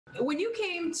When you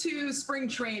came to spring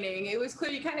training, it was clear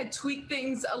you kind of tweaked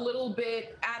things a little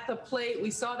bit at the plate.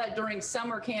 We saw that during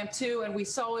summer camp too, and we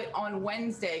saw it on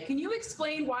Wednesday. Can you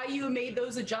explain why you made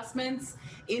those adjustments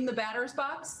in the batter's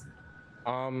box?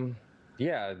 Um,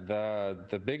 yeah,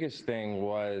 the biggest thing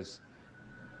was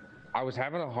I was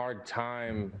having a hard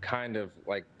time kind of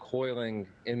like coiling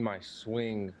in my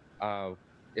swing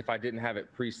if I didn't have it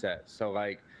preset. So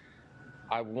like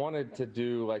I wanted to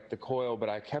do like the coil, but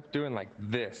I kept doing like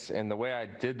this, and the way I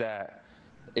did that,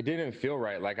 it didn't feel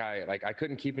right. Like I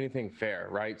couldn't keep anything fair,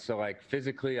 right? So like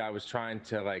physically, I was trying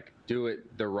to like do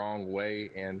it the wrong way,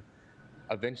 and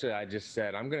eventually, I just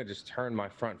said I'm gonna just turn my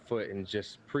front foot and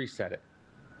just preset it.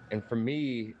 And for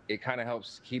me, it kind of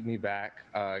helps keep me back,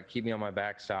 keep me on my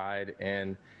backside,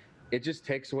 and it just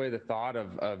takes away the thought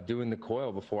of doing the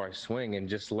coil before I swing, and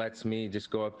just lets me just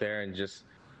go up there and just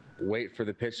wait for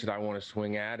the pitch that I want to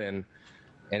swing at, and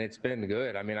it's been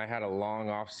good. I mean, I had a long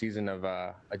off season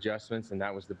of adjustments, and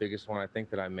that was the biggest one I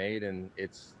think that I made, and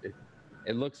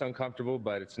it looks uncomfortable,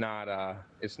 but it's not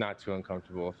too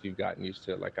uncomfortable if you've gotten used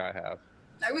to it like I have.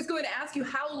 I was going to ask you,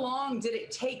 how long did it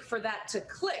take for that to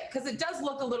click? Because it does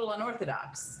look a little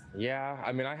unorthodox. Yeah,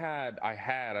 I mean, I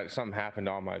had something happened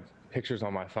on my pictures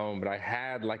on my phone, but I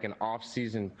had like an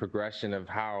off-season progression of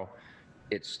how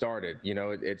it started.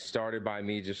 It started by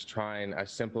me just trying a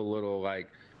simple little like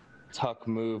tuck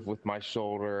move with my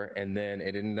shoulder, and then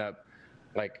it ended up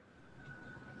like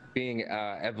being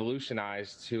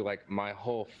evolutionized to like my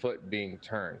whole foot being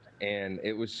turned, and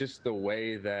it was just the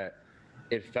way that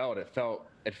it felt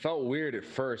weird at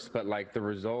first, but like the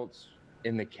results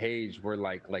in the cage were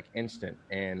like instant,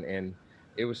 and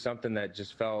it was something that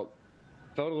just felt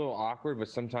a little awkward, but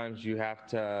sometimes you have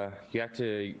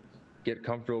to get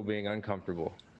comfortable being uncomfortable.